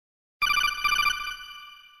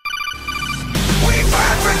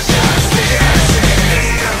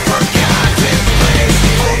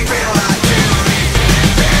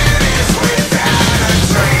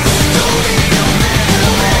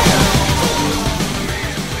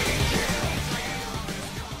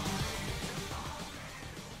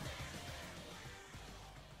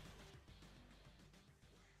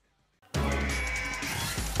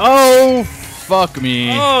Oh, fuck me.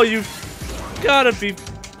 Oh, you gotta be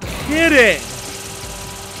kidding.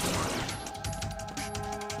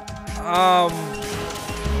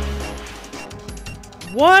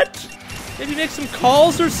 What? Maybe make some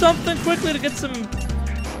calls or something quickly to get some...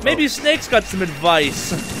 Maybe Snake's got some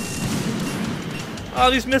advice. Oh,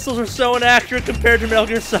 these missiles are so inaccurate compared to Metal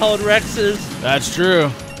Gear Solid Rex's. That's true.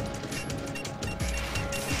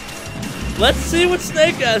 Let's see what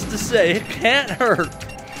Snake has to say. It can't hurt.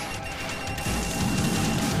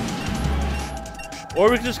 Or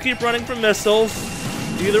we can just keep running from missiles.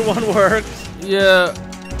 Either one works. Yeah,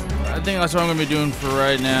 I think that's what I'm gonna be doing for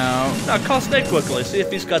right now. Now call Snake quickly. See if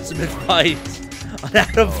he's got some advice on how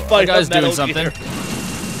to fight that guy's a Metal doing something.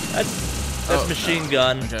 Gear. That's machine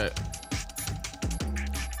gun. Okay.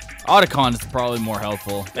 Otacon is probably more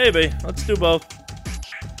helpful. Maybe. Let's do both.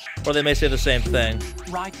 Or they may say the same thing.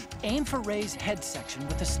 Raiden, aim for Ray's head section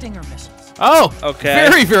with the Stinger missiles. Oh! Okay.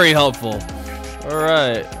 Very, very helpful.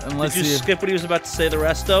 Alright, and let's Did you see. skip what he was about to say the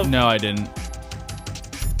rest of? No, I didn't.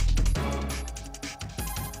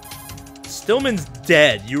 Stillman's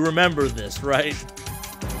dead. You remember this, right?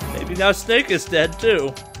 Maybe now Snake is dead,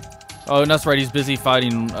 too. Oh, and that's right, he's busy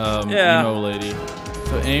fighting Yeah. Emo Lady.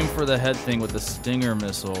 So aim for the head thing with the Stinger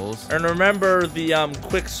missiles. And remember, the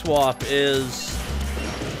quick swap is...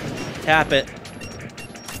 Tap it.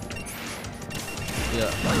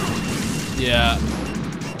 Yeah. Yeah.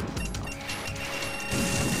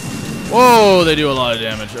 Whoa, they do a lot of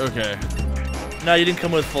damage. Okay. No, you didn't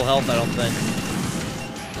come with full health, I don't think.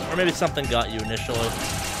 Or maybe something got you initially.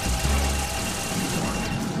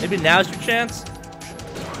 Maybe now's your chance?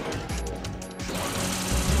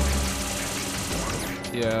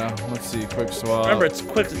 Yeah, let's see. Quick swap. Remember, it's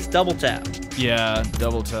quick, it's double tap. Yeah,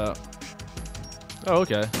 double tap. Oh,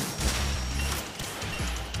 okay.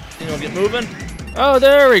 You gonna get moving? Oh,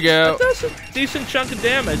 there we go. That does a decent chunk of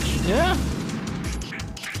damage. Yeah.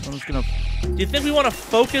 I'm just gonna... Do you think we want to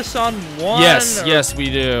focus on one? Yes, or- yes, we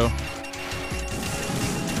do.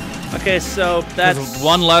 Okay, so that's 'Cause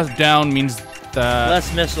one left down means that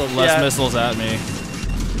less missiles. less yeah. missiles at me.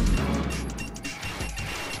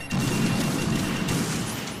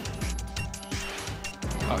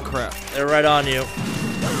 Oh crap! They're right on you.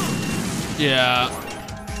 Yeah.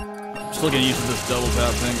 Still getting used to this double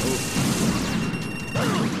tap thing. Ooh.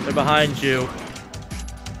 They're behind you.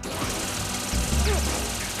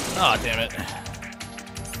 Ah, damn it.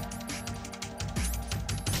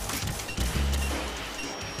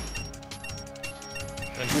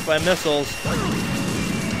 Gonna group by missiles.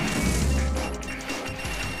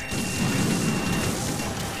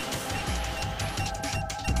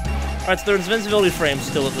 Alright, so there's invincibility frames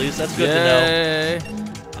still at least. That's good to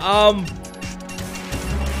know.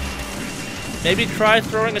 Maybe try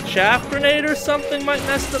throwing a chaff grenade or something might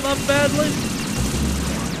mess them up badly.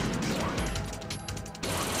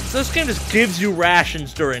 So this game just gives you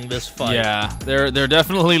rations during this fight. Yeah, they're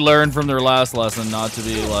definitely learned from their last lesson not to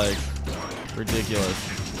be like ridiculous.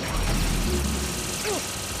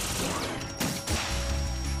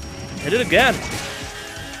 Hit it again.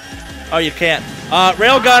 Oh, you can't.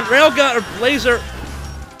 Railgun, or laser.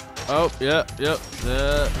 Oh, yeah.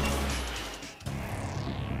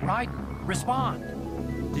 Raiden, respond.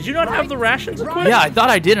 Did you not have the rations equipped? Yeah, I thought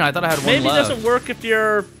I didn't. I thought I had one Maybe it left. doesn't work if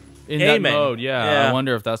you're In aiming. that mode, yeah. I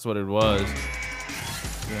wonder if that's what it was.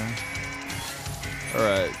 Yeah.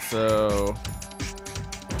 Alright, so...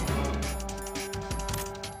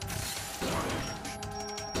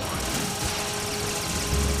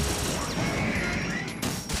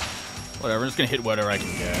 Whatever, I'm just gonna hit whatever I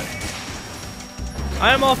can get.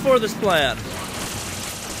 I am all for this plan.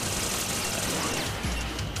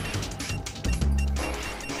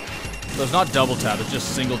 So it's not double tap, it's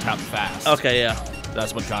just single tap fast. Okay, yeah.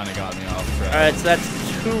 That's what kind of got me off track. Alright, so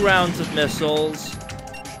that's 2 rounds of missiles.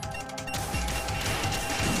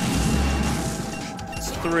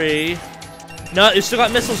 It's 3. No, you still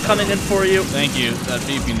got missiles coming in for you. Thank you. That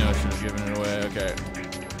BP notion was giving it away. Okay.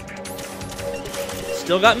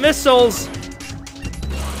 Still got missiles.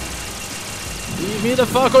 Leave me the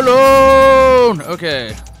fuck alone!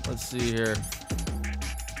 Okay, let's see here.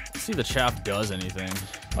 Let's see if the chaff does anything.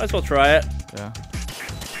 Might as well try it. Yeah.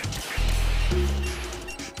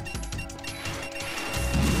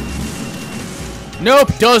 Nope,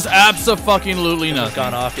 does abso-fucking-lutely nothing.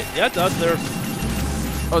 Gone off it. Yeah, it does. They're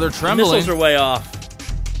They're trembling. missiles are way off.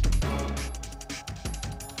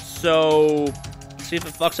 So, see if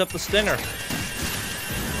it fucks up the Stinger.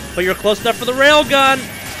 But you're close enough for the railgun.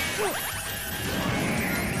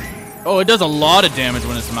 Oh, it does a lot of damage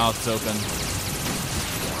when its mouth's open.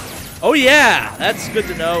 Oh yeah, that's good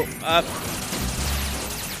to know.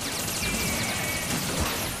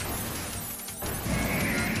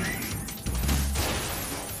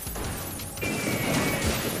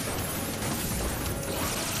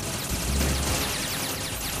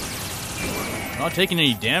 Not taking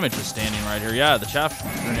any damage just standing right here. Yeah, the chaff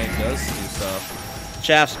grenade does do stuff.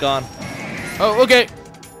 Chaff's gone. Oh, okay.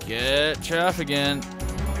 Get chaff again.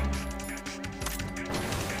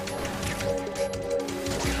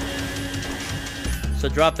 So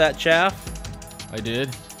drop that chaff. I did.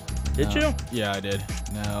 Did you? Yeah, I did.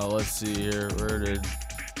 Now, let's see here. Where did...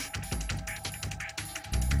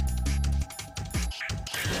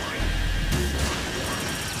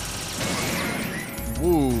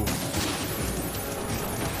 Woo.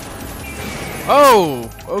 Oh,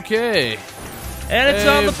 okay. And it's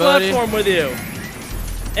Hey, on the buddy. platform with you.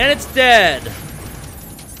 And it's dead.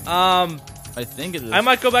 I think it is. I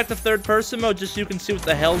might go back to third person mode just so you can see what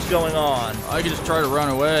the hell's going on. I could just try to run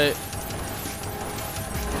away.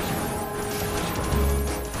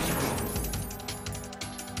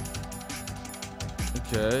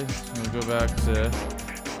 Okay, so I'm gonna go back to...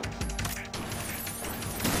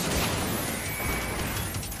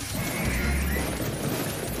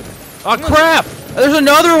 Oh crap! There's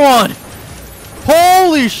another one!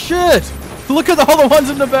 Holy shit! Look at all the ones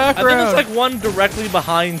in the I background! think there's like one directly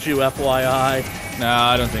behind you, FYI. Nah,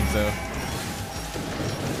 I don't think so.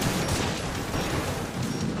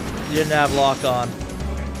 You didn't have lock on.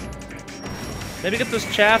 Maybe get those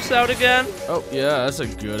chaffs out again? Oh, yeah, that's a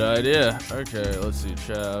good idea. Okay, let's see.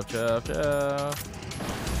 Chaff, chaff, chaff.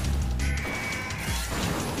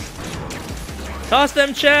 Toss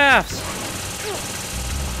them chaffs!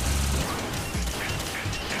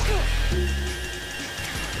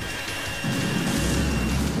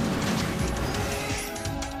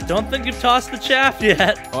 Don't think you've tossed the chaff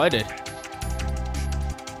yet. Oh, I did.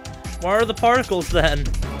 Where are the particles then?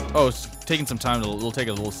 Oh, it's taking some time. It'll take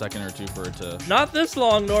a little second or two for it to... Not this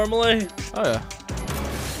long normally. Oh, yeah.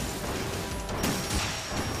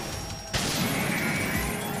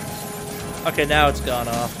 Okay, now it's gone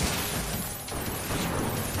off.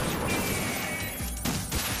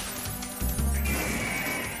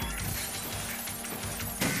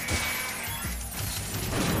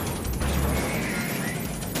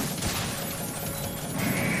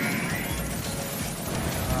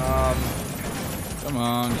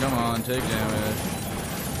 Come on, take damage.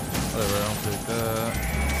 Whatever, I don't take that.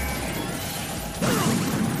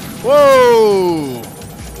 Whoa!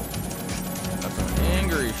 That's some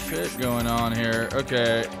angry shit going on here.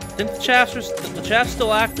 Okay. I think the chaff's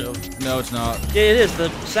still active. No, it's not. Yeah, it is. The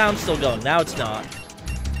sound's still going. Now it's not.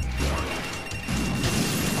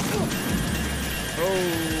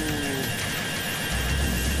 Oh.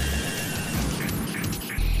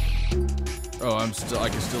 Oh, I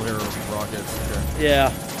can still hear rockets. Okay.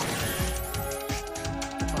 Yeah.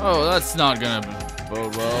 Oh, that's not gonna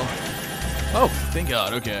bode well. Oh, thank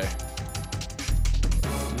God. Okay.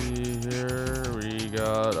 Let's see here, we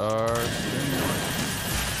got our...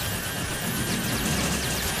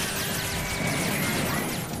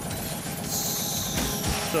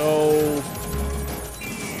 So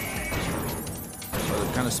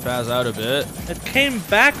it kind of spaz out a bit. it came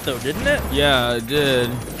back though, didn't it? Yeah, it did.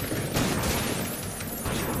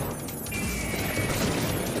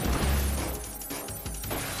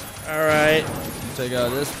 All right. Take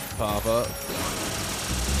out this pop-up.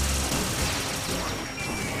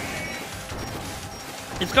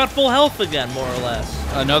 It's got full health again, more or less.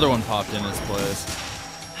 Another one popped in its place.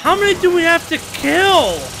 How many do we have to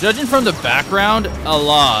kill? Judging from the background, a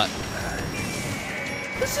lot.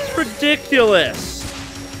 This is ridiculous.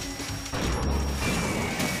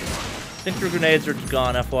 I think your grenades are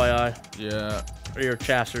gone, FYI. Yeah. Or your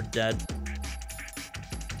chaffs are dead.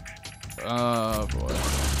 Oh, boy.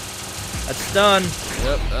 That's done.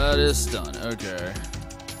 Yep, that is done. Okay.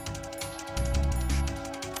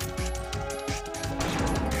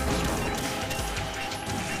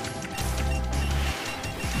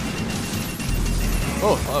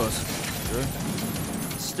 Oh, that was good.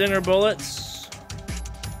 Stinger bullets.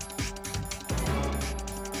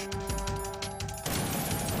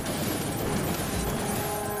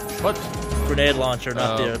 What? Grenade launcher,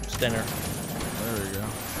 not Oh. the stinger. There we go.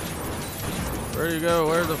 Where do you go?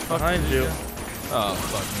 Where the fuck? Behind did you. go? Oh,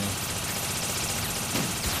 fuck me.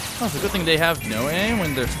 Oh, it's a good thing they have no aim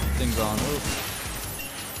when there's things on. Oof.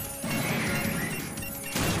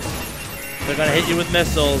 They're gonna hit you with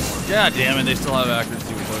missiles. God damn it, they still have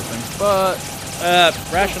accuracy with those things. But,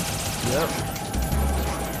 Ration. yep.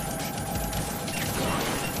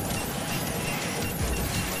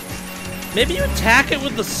 Maybe you attack it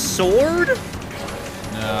with the sword?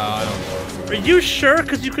 No, I don't know. Are you sure?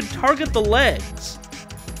 Because you could target the legs.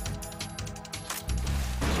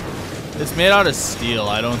 It's made out of steel,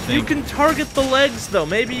 I don't You think. can target the legs, though.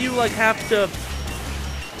 Maybe you, like, have to...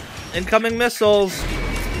 Incoming missiles.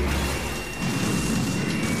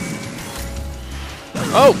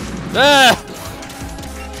 Oh! Ah!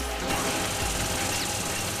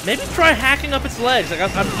 Maybe try hacking up its legs. Like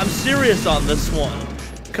I'm serious on this one,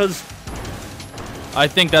 because I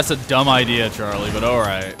think that's a dumb idea, Charlie, but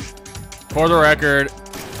alright. For the record,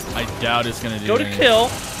 I doubt it's gonna do go to anything. kill.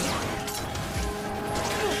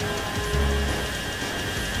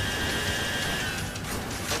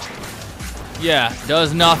 Yeah,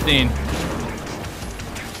 does nothing.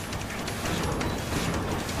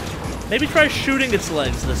 Maybe try shooting its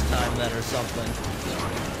legs this time then or something.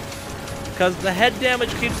 Because the head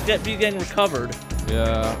damage keeps getting recovered.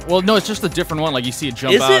 Yeah. Well, no, it's just a different one. Like, you see it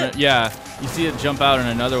jump Is out. it? Yeah. You see it jump out and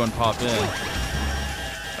another one pop in.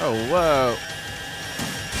 Oh, whoa.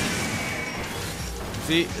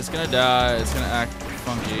 See, it's gonna die. It's gonna act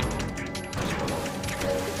funky.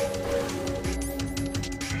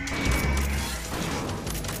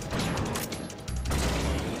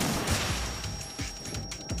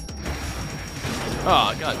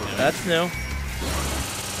 Oh, god damn it. That's new.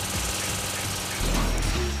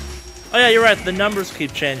 Oh yeah, you're right. The numbers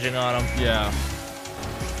keep changing on them. Yeah.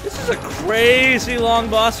 This is a crazy long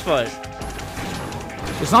boss fight.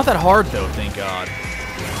 It's not that hard, though, thank God.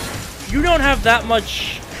 You don't have that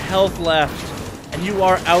much health left, and you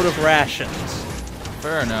are out of rations.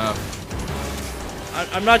 Fair enough.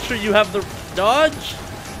 I'm not sure you have the dodge.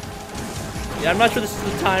 Yeah, I'm not sure this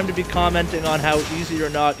is the time to be commenting on how easy or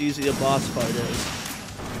not easy a boss fight is.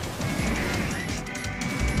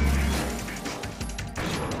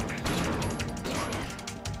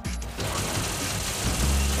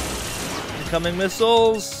 Incoming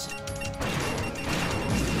missiles.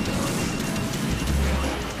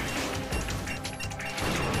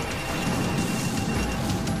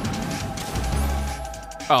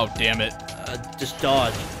 Oh, damn it. Just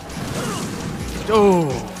dodge.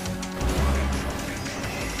 Oh.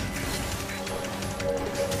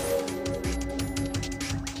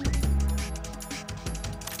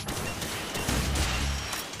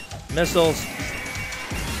 Missiles.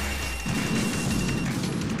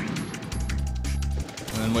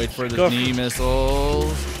 And then wait for the Go. knee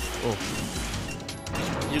missiles. Oh.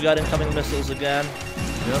 You got incoming missiles again.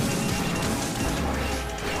 Yep.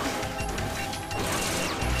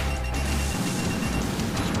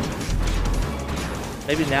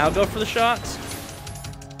 Maybe now go for the shots?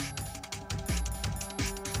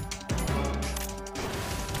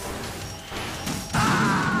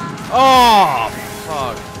 Oh,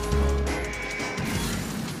 fuck.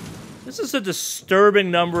 This is a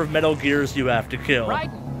disturbing number of Metal Gears you have to kill.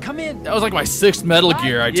 Right, come in. That was like my 6th Metal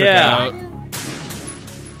Gear I took Yeah. out.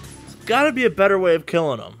 Gotta be a better way of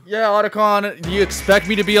killing them. Yeah, Otacon, do you expect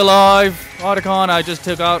me to be alive? Otacon, I just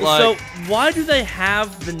took out like... So, why do they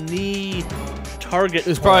have the knee target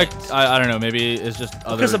it's probably, points? I don't know, maybe it's just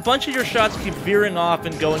other... Because a bunch of your shots keep veering off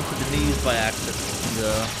and going to the knees by accident.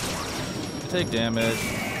 Yeah. Take damage.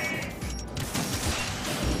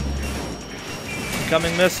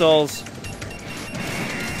 Incoming missiles.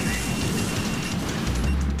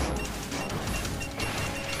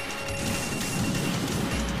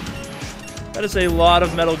 That is a lot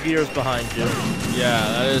of Metal Gears behind you. Yeah,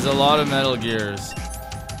 that is a lot of Metal Gears.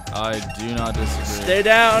 I do not disagree. Stay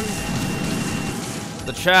down.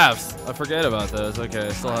 The chaffs. I forget about those. Okay,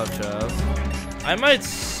 I still have chaffs. I might...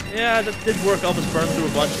 Yeah, that did work. Elvis burned through a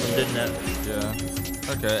bunch of them, didn't it? Yeah.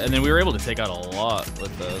 Okay, and then we were able to take out a lot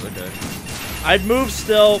with those. Okay. I'd move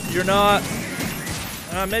still. You're not...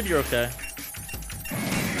 maybe you're okay.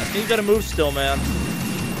 I think you gotta move still, man.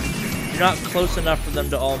 You're not close enough for them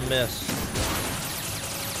to all miss.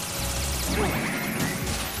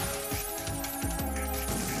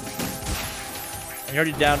 And you're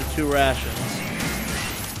already down to 2 rations.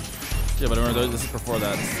 Yeah, but remember, this is before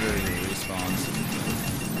that series respawns.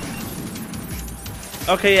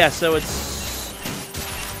 Okay, yeah, so it's...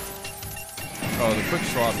 Oh, the quick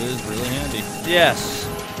swap is really handy. Yes.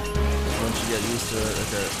 Once you get used to it,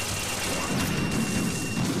 okay.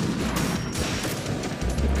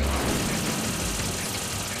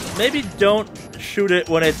 Maybe don't shoot it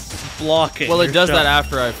when it's blocking. Well, it your does shot. that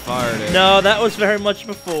after I fired it. No, that was very much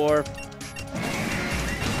before.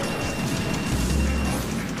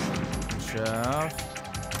 Chaff.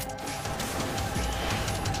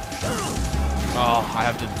 Oh, I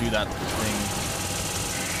have to do that thing.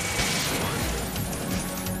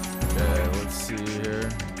 Okay, let's see here.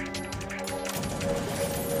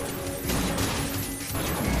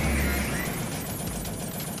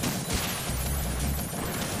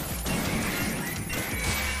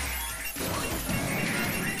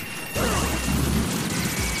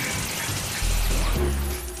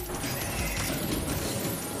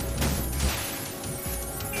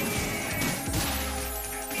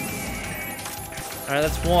 Alright,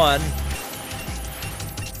 that's one.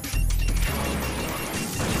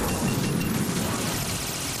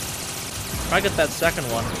 I get that second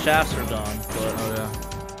one. The shafts are gone, but Oh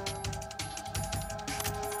yeah.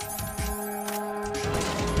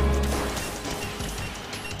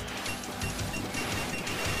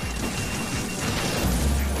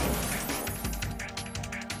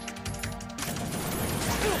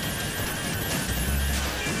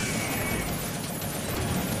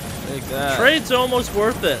 Take that. trade's almost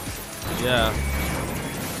worth it. Yeah.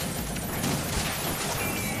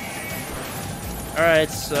 Alright,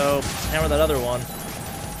 so let's hammer that other one.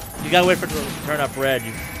 You gotta wait for it to turn up red.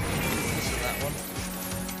 You missing that one.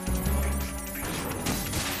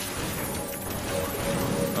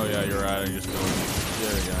 Oh yeah, you're right. I just go.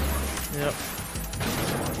 There we go. Yep.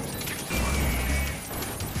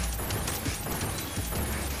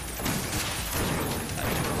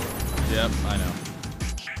 Yep, I know.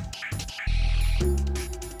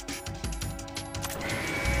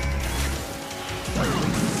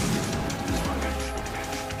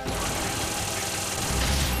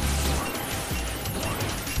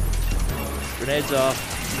 Grenades off.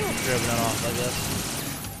 Driven off, I guess.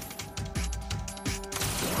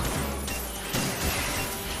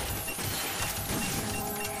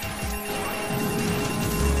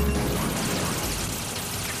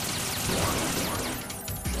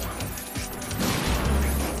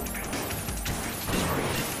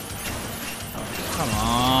 Come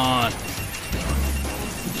on.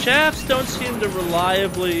 Shafts don't seem to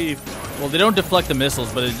reliably... Well, they don't deflect the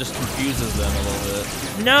missiles, but it just confuses them a little bit.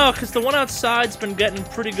 No, because the one outside's been getting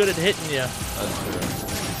pretty good at hitting you. That's true.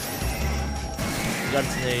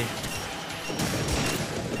 Gun's knee.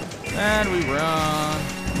 And we run.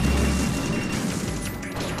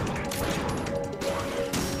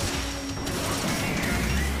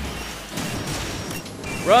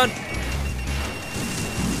 Run!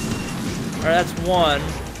 Alright, that's one.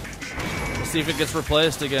 We'll see if it gets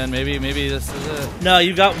replaced again. Maybe this is it. No,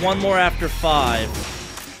 you got one more after 5.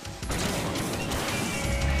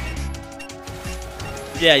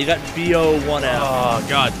 Yeah, you got BO1F. Oh,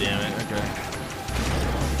 god damn it. Okay.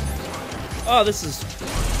 Oh, this is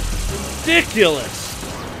ridiculous.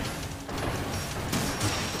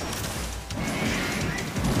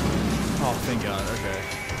 Oh, thank god. Okay.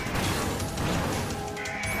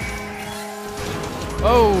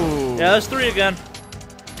 Oh! Yeah, there's 3 again.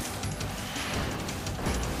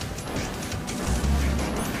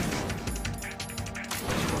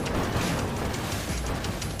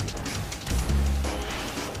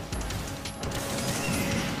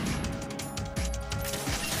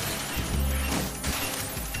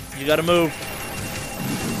 You gotta move.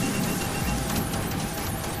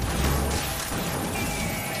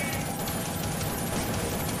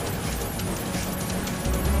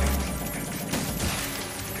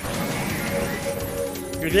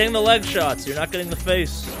 You're getting the leg shots, you're not getting the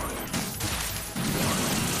face.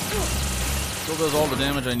 Still does all the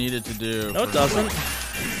damage I needed to do. No, it doesn't.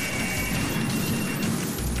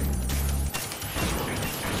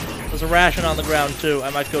 There's a ration on the ground, too.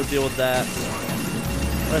 I might go deal with that.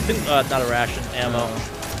 I think, not a ration, ammo.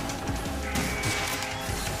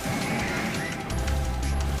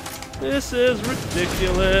 This is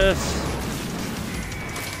ridiculous.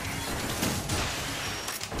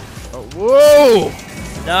 Oh, whoa!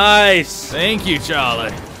 Nice. Thank you,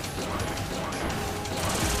 Charlie.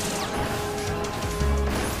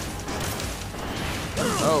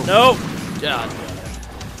 Oh. Nope. God.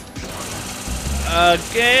 A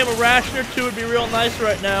game, a ration or 2 would be real nice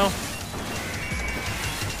right now.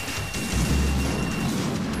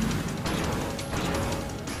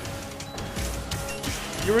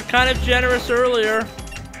 You were kind of generous earlier.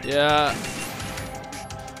 Yeah.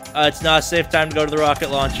 It's not a safe time to go to the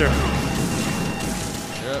rocket launcher.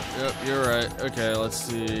 Yep, you're right. Okay, let's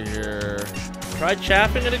see here. Try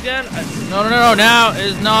chaffing it again? No, now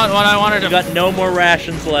is not what I wanted to... You got no more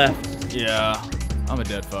rations left. Yeah, I'm a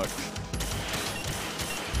dead fuck.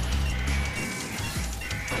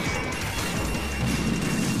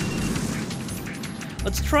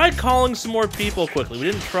 Let's try calling some more people quickly. We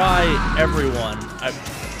didn't try everyone.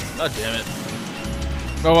 God damn it.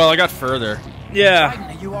 Oh, well, I got further. Yeah.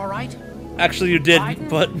 Raiden, are you alright? Actually, you didn't,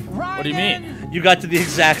 but What do you mean? you got to the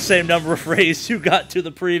exact same number of rays you got to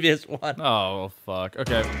the previous one. Oh, well, fuck.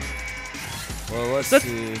 Okay. Well, let's Let's-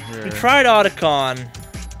 see here. We tried Otacon.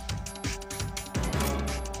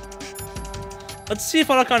 Let's see if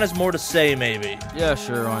Otacon has more to say, maybe. Yeah,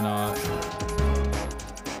 sure, why not?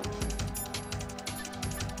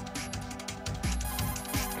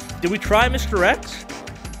 Did we try Mr. X?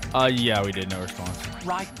 Yeah, we did. No response.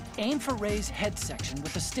 Raiden, aim for Ray's head section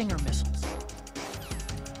with the Stinger missiles.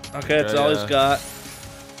 Okay, that's all he's got.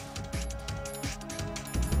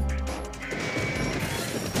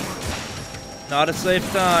 Not a safe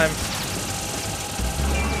time.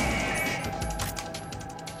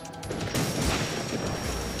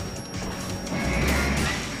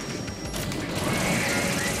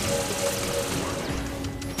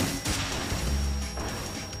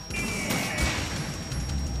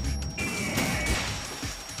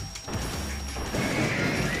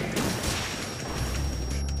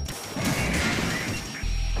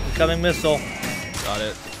 Incoming missile. Got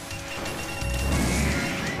it.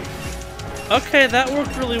 Okay, that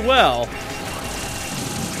worked really well.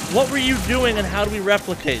 What were you doing and how do we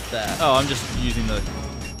replicate that? Oh, I'm just using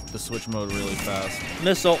the switch mode really fast.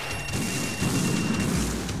 Missile.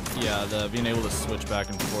 Yeah, the being able to switch back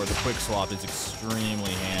and forth, the quick swap is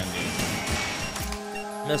extremely handy.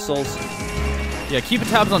 Missiles. Yeah, keep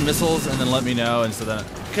tabs on missiles and then let me know, and so then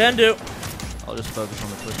Can do. I'll just focus on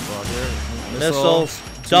the quick swap here. Missiles.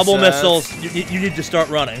 Double missiles. You need to start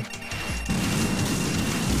running.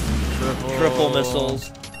 Triple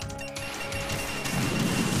missiles.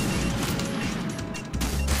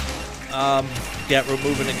 Get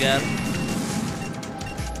moving again.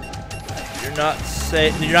 You're not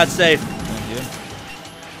safe. You're not safe. Thank you.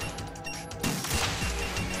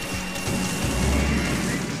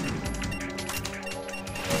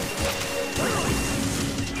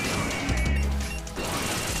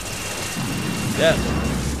 Yeah.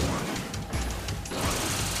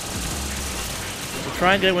 So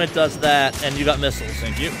try and get it when it does that, and you got missiles.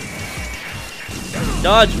 Thank you.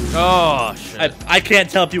 Dodge. Oh, shit. I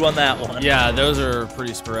can't help you on that one. Yeah, those are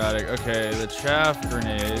pretty sporadic. Okay, the chaff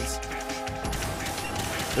grenades.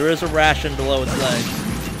 There is a ration below its leg.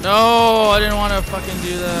 No, I didn't want to fucking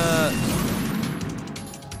do that.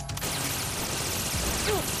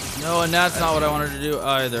 No, and that's not what I wanted to do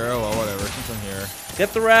either. Oh, well, whatever. Since I'm here.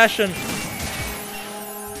 Get the ration.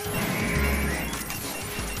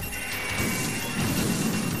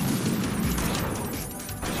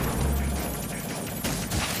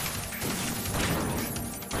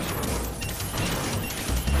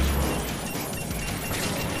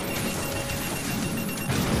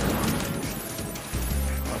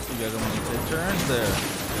 You guys don't want to take turns there.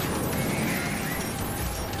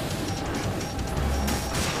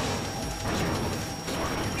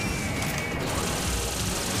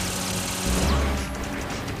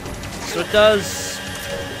 So it does.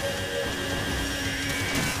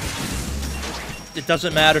 It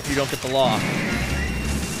doesn't matter if you don't get the lock.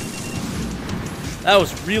 That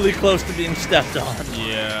was really close to being stepped on.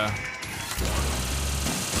 Yeah.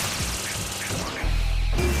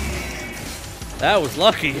 That was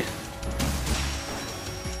lucky.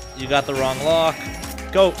 You got the wrong lock.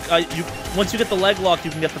 Go. Once you get the leg lock, you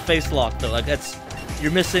can get the face lock though. Like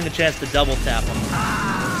you're missing a chance to double tap them.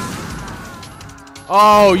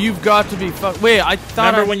 Oh, you've got to be Wait, I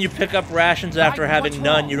thought. Remember when you pick up rations after having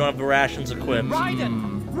none, you don't have the rations equipped.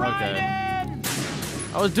 Okay.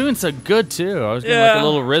 I was doing so good too. I was getting like a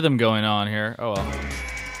little rhythm going on here. Oh well.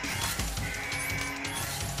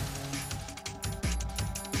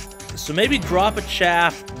 So maybe drop a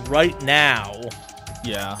chaff right now.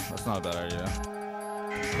 Yeah, that's not a bad idea.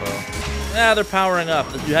 Well, Yeah, they're powering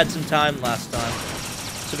up. You had some time last time.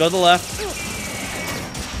 So go to the left.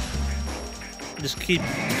 Just keep...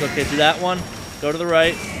 Okay, do that one. Go to the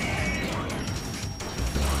right.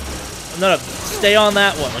 No, stay on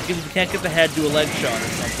that one. Like, if you can't get the head, do a leg shot or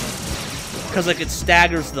something. Because, like, it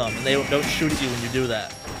staggers them, and they don't shoot at you when you do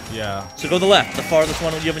that. yeah. So go to the left, the farthest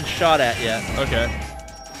one you haven't shot at yet. Okay.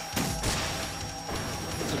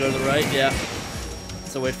 So go to the right, yeah.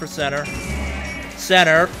 So wait for center.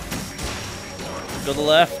 Center. Go to the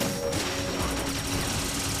left.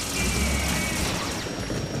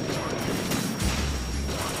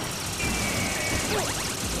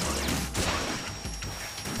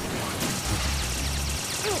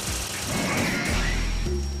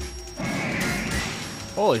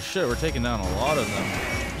 Holy shit, we're taking down a lot of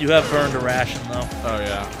them. You have burned a ration, though. Oh,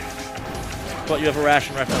 yeah. But you have a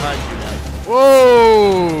ration right behind you now.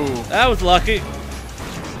 Whoa! That was lucky.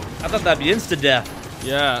 I thought that'd be insta-death.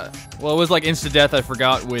 Yeah. Well, it was like insta-death, I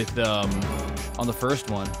forgot, with, on the first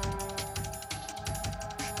one.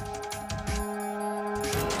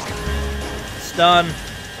 Stun.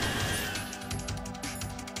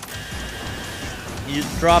 You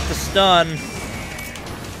drop the stun.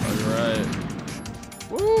 Oh, you're right.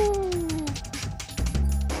 Woo!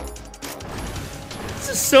 This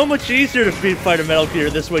is so much easier to beat Fighter Metal Gear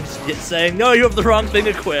this way, just saying, no, you have the wrong thing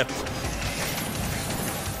equipped.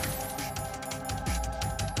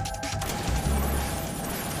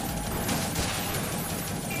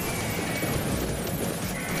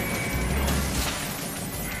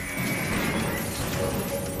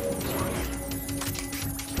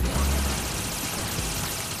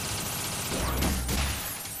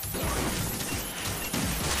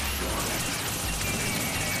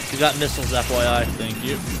 got missiles, FYI. Thank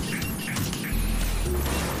you.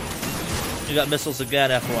 You got missiles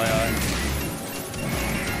again, FYI.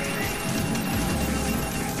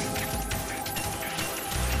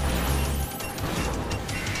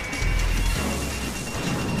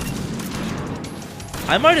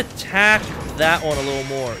 I might attack that one a little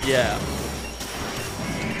more. Yeah.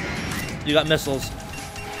 You got missiles.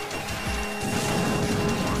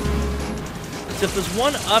 So if there's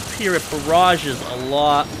one up here, it barrages a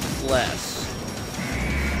lot less.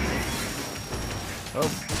 Oh,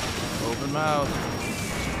 open mouth.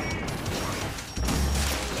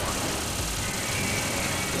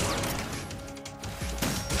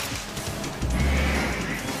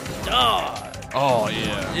 Oh,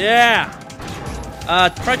 yeah. Yeah.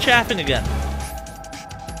 Try chaffing again.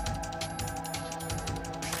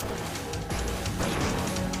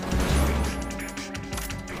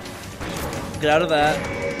 Get out of that.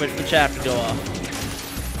 Wait for the chaff to go off.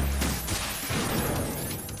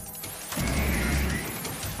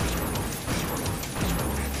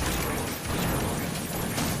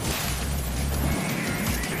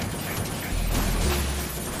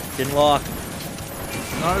 Didn't lock.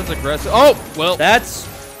 Not as aggressive. Oh, well. That's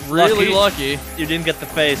really lucky. You didn't get the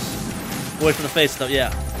face. Wait for the face, though.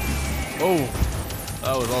 Yeah. Oh,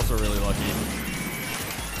 that was also really lucky.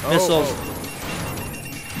 Missiles. Oh.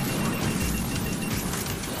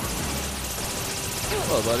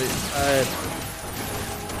 Hello, buddy. I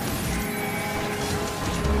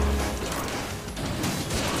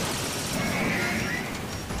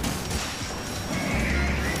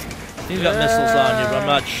think you got missiles on you, but I'm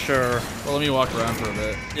not sure. Well, let me walk around for a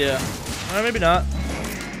bit. Yeah. Maybe not.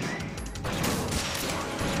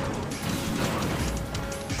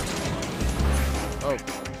 Oh,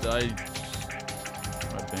 did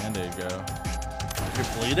my band-aid go? You're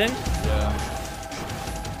bleeding? Yeah.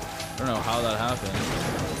 I don't know how that happened.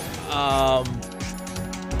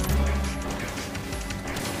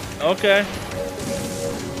 Okay.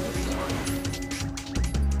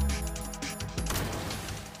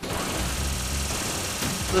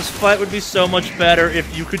 This fight would be so much better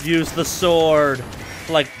if you could use the sword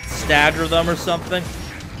to, like, stagger them or something.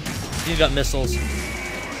 You got missiles.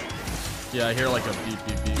 Yeah, I hear like a beep,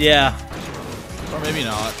 beep, beep. Yeah. Or maybe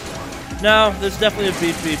not. No, there's definitely a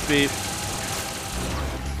beep, beep, beep.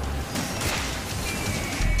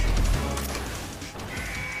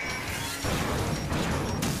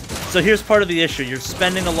 So here's part of the issue. You're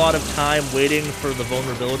spending a lot of time waiting for the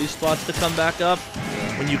vulnerability spots to come back up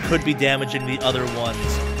when you could be damaging the other ones,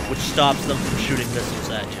 which stops them from shooting missiles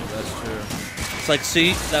at you. That's true. It's like,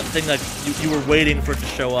 see, that thing that you were waiting for it to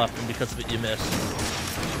show up, and because of it, you missed.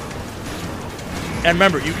 And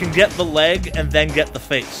remember, you can get the leg and then get the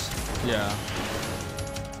face. Yeah.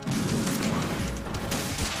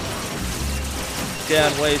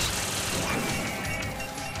 Again, waste.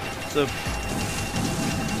 So,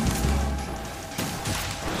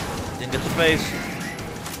 didn't get the face.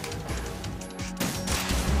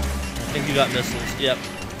 I think you got missiles. Yep.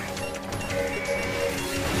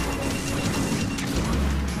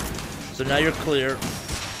 So now you're clear.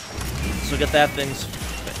 So get that thing's.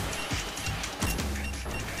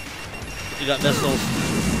 You got missiles.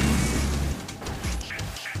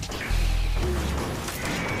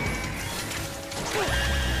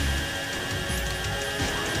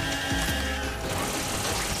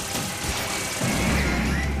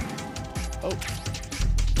 Oh.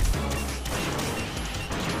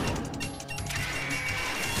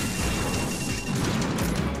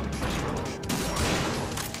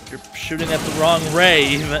 You're shooting at the wrong ray,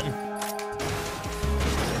 even.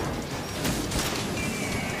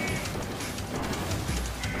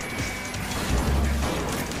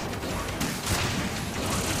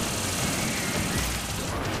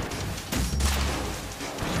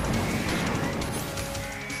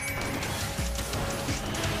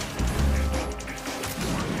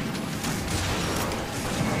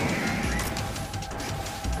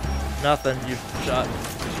 Nothing, you shot.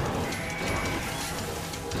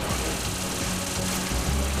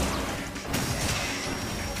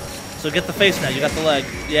 So get the face now, you got the leg.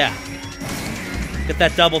 Yeah. Get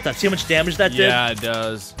that double tap. See how much damage that did? Yeah, it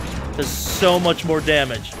does. Does so much more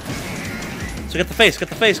damage. So get the face, get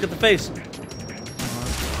the face, get the face.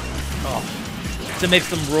 Oh. So it makes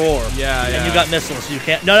them roar. Yeah, and yeah. you got missiles, so you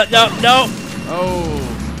can't. No, no, no, no! Oh.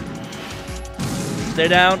 Stay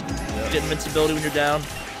down. Yep. Get invincibility when you're down.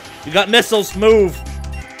 You got missiles, move!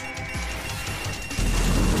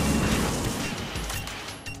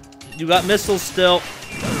 You got missiles still.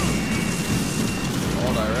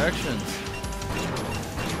 All directions.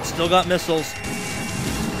 Still got missiles.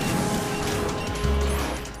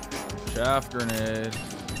 Chaff grenade.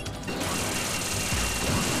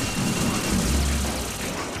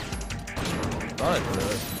 thought I did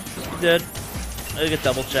it. You did. I get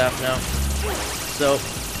double chaff now. So,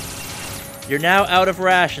 you're now out of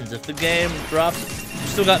rations. If the game drops, you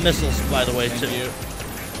still got missiles, by the way, too. Thank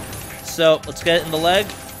you. So, let's get it in the leg.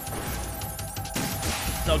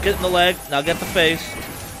 No, get it in the leg. Now get the face.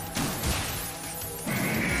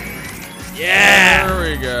 Yeah! There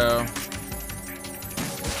we go.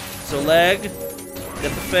 So leg, get the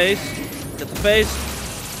face, get the face.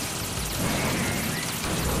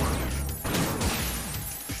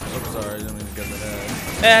 Oops, sorry, I didn't mean to get the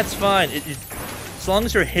head. That's fine. As long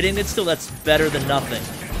as you're hitting it still, that's better than nothing.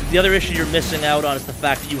 The other issue you're missing out on is the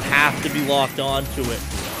fact that you have to be locked onto it.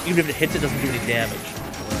 Even if it hits, it doesn't do any damage.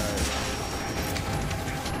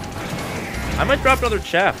 Right. I might drop another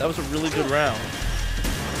chaff. That was a really good round.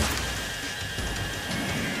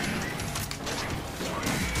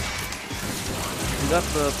 We got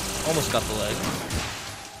the... almost got the leg.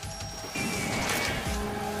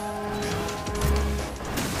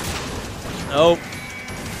 Nope.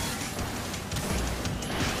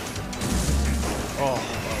 Oh,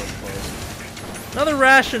 that was close. Another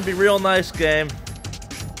ration would be real nice, game.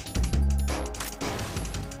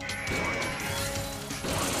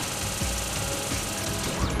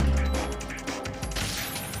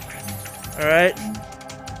 Alright.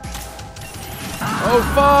 Oh,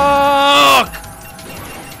 fuck!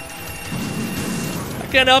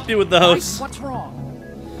 I can't help you with those. Raiden, what's wrong?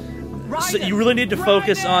 So Raiden! you really need to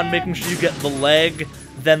focus on making sure you get the leg,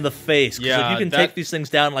 then the face. 'Cause Yeah, if you can that- take these things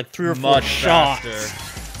down in like 3 or 4 Much shots.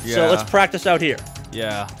 faster. Yeah. So let's practice out here.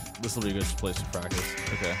 Yeah, this will be a good place to practice.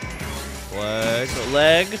 Okay. Leg. So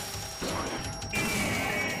leg,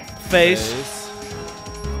 face,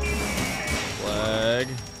 Leg.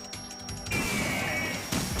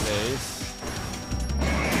 Face.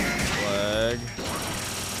 Leg.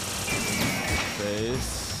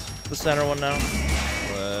 Face. the center one now.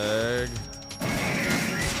 Leg.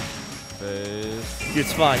 Face.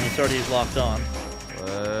 It's fine. It's already locked on.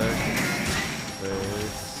 Leg.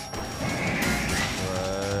 Face.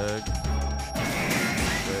 Leg.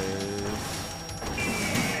 Face.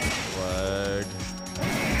 Leg.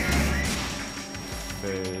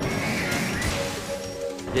 Face.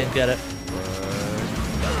 Didn't get it. Leg.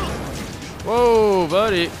 Whoa,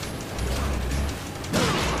 buddy.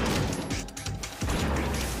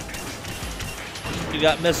 You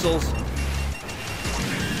got missiles.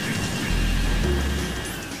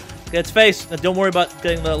 Get its face. And don't worry about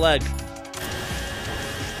getting the leg.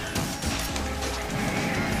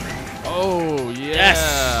 Oh, yeah.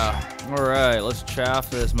 Yes. All right, let's chaff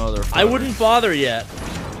this motherfucker. I wouldn't bother yet.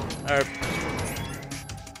 Or,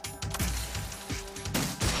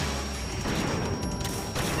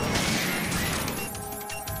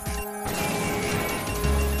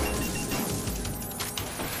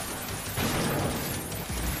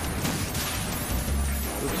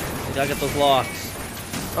 you gotta get those locks.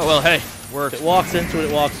 Oh, well, hey. If Worked. it walks into it,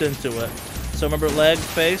 it walks into it. So remember leg,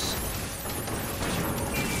 face.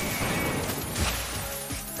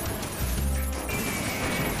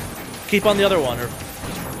 Keep on the other one. Or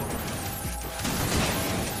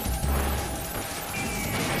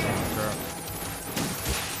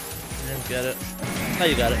you didn't get it. Now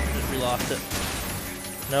you got it. Just relocked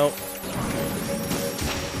it. Nope.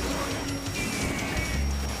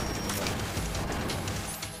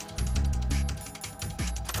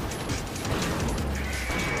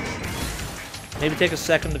 Maybe take a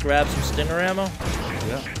second to grab some stinger ammo.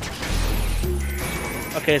 Yeah.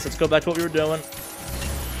 Okay, so let's go back to what we were doing.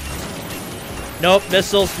 Nope,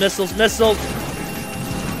 missiles, missiles, missiles.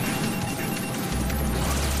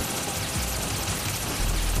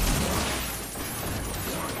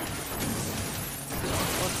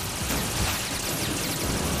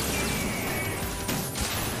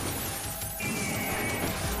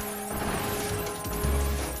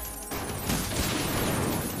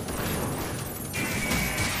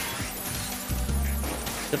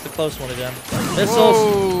 Hit the close one again. Missiles.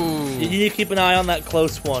 Whoa. You need to keep an eye on that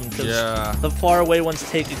close one, because Yeah. the far away ones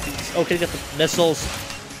take it. It's okay to get the missiles.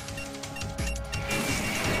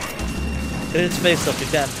 Get its face up, you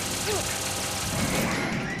can.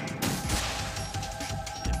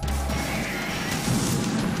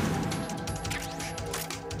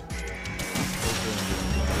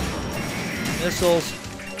 Missiles.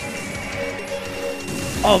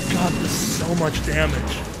 Oh god, this is so much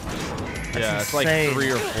damage. Yeah, That's it's like insane.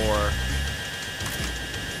 3 or 4.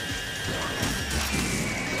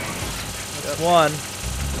 That's one.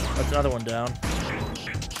 That's another one down.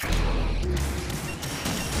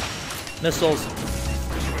 Missiles.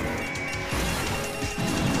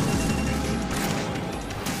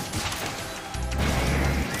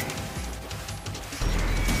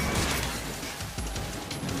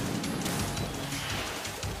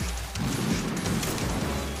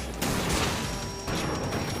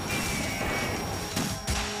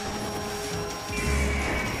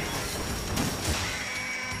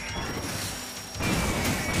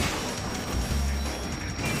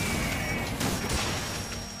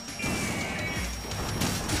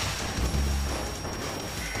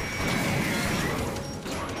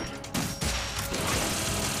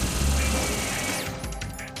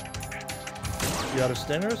 you out of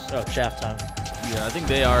stingers? Oh, chaff time. Yeah, I think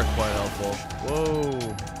they are quite helpful.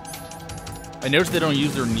 Whoa. I noticed they don't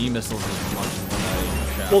use their knee missiles as much when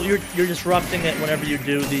I chaff. Well, you're disrupting it whenever you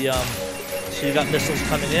do the, so you got missiles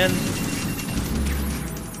coming in.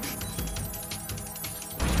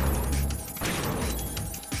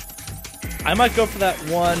 I might go for that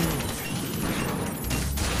one.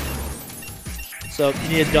 So, you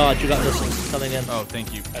need a dodge. You got missiles coming in. Oh,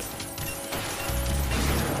 thank you.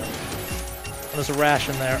 There's a rash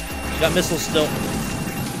in there. You got missiles still.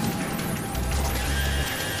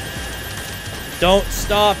 Don't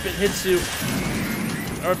stop. It hits you.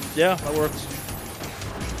 Or, yeah, that works.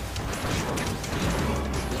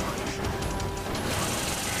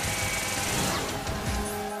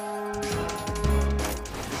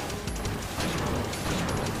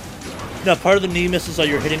 No, part of the knee missiles are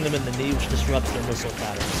you're hitting them in the knee, which disrupts their missile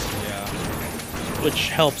patterns. Yeah. Which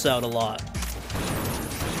helps out a lot.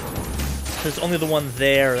 There's only the one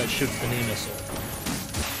there that shoots the knee missile.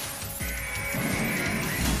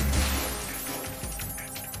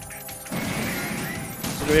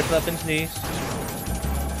 So get ready for that thing's knees.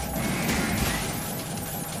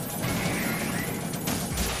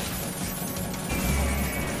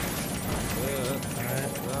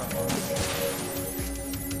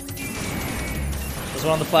 There's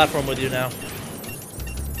one on the platform with you now.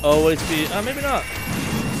 Always be... maybe not.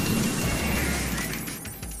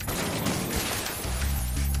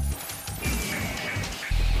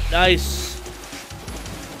 Nice.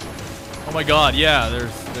 Oh my god, yeah,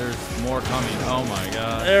 there's more coming. Oh my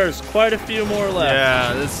god. There's quite a few more left.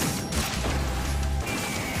 Yeah, this...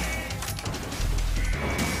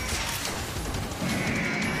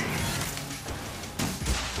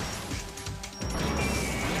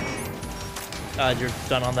 You're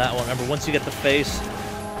done on that one. Remember, once you get the face...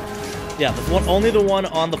 Yeah, only the one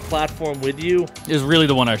on the platform with you... is really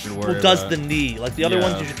the one I should worry does about. the knee. Like, the other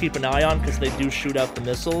ones you should keep an eye on, because they do shoot out the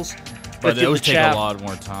missiles. But they through always the take chaff, a lot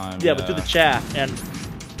more time. Yeah, but through the chaff, and...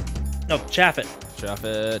 No, chaff it. Chaff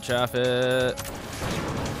it, chaff it.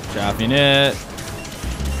 Chaffing it.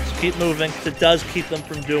 Just keep moving, because it does keep them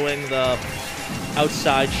from doing the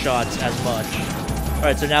outside shots as much.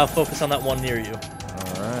 Alright, so now focus on that one near you.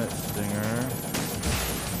 Alright, stinger.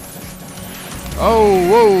 Oh,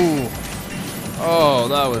 whoa! Oh,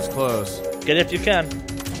 that was close. Get it if you can.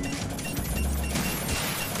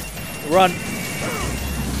 Run.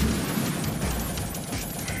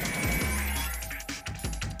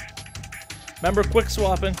 Remember quick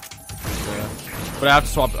swapping. Yeah. But I have to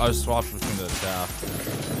swap. I swapped between the chaff.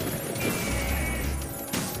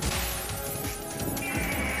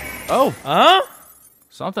 Oh! Huh?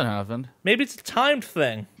 Something happened. Maybe it's a timed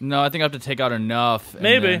thing. No, I think I have to take out enough. And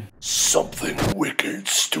Maybe. then... Something Wicked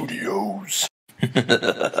Studios.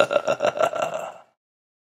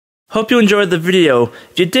 Hope you enjoyed the video.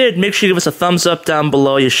 If you did, make sure you give us a thumbs up down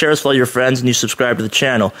below, you share us with all your friends, and you subscribe to the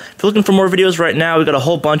channel. If you're looking for more videos right now, we've got a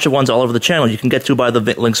whole bunch of ones all over the channel you can get to by the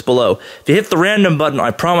links below. If you hit the random button,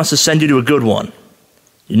 I promise to send you to a good one.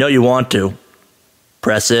 You know you want to.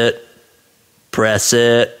 Press it. Press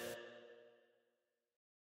it.